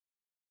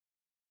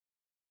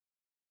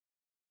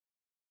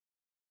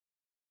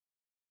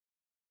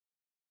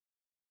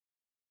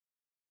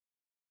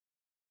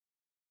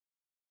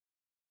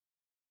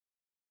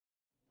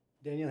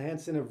Daniel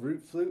Hansen of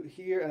RootFlute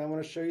here, and I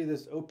want to show you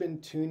this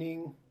open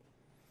tuning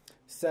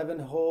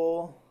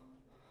 7-hole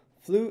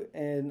flute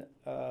and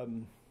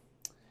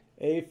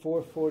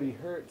A440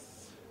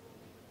 Hertz.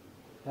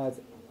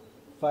 Has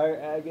fire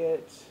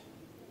agate,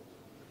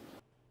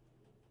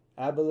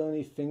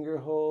 abalone finger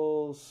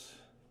holes.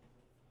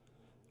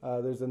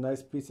 There's a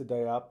nice piece of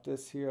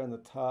dioptace here on the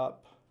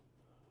top.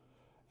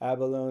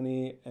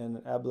 Abalone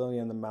and abalone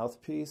on the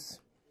mouthpiece.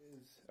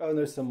 Oh, and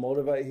there's some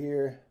Moldavite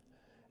here.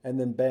 And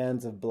then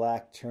bands of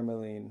black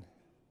tourmaline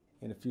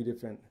in a few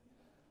different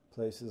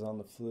places on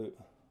the flute.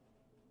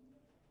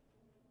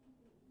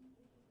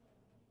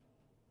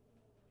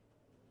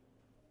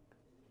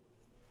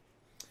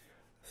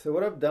 So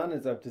what I've done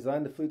is I've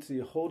designed the flute so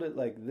you hold it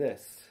like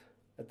this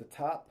at the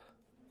top,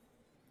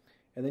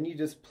 and then you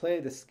just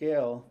play the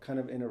scale kind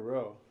of in a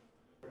row.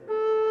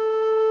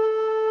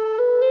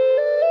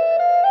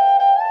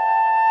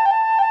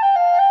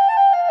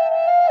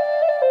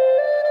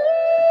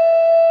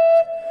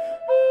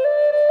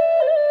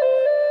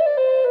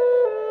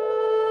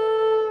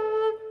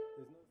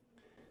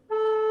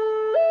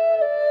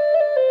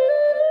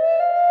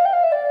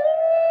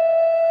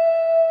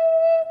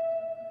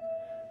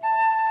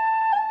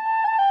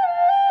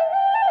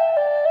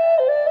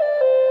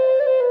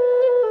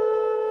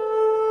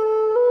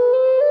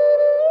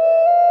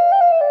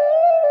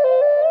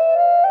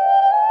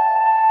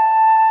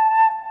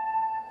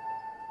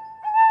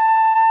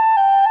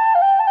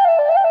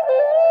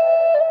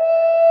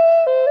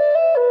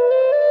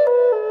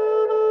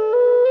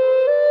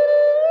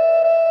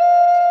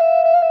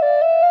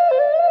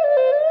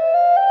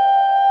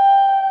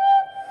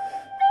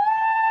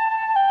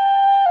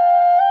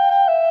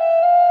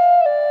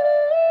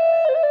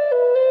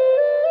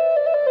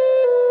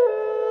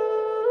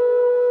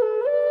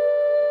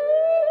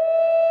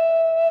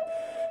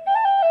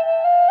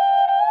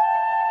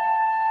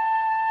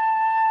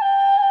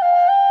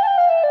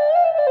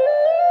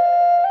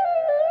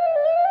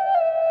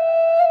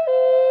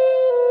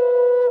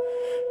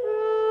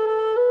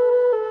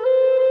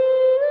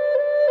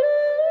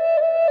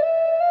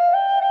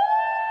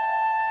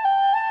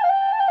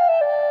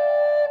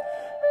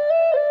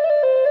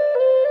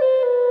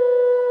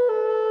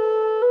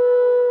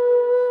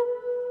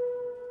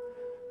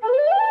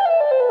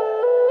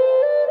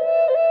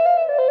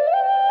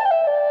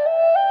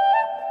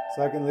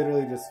 So I can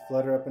literally just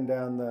flutter up and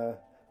down the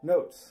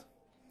notes.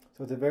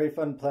 So it's a very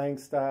fun playing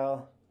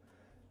style,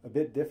 a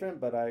bit different,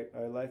 but I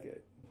like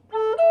it.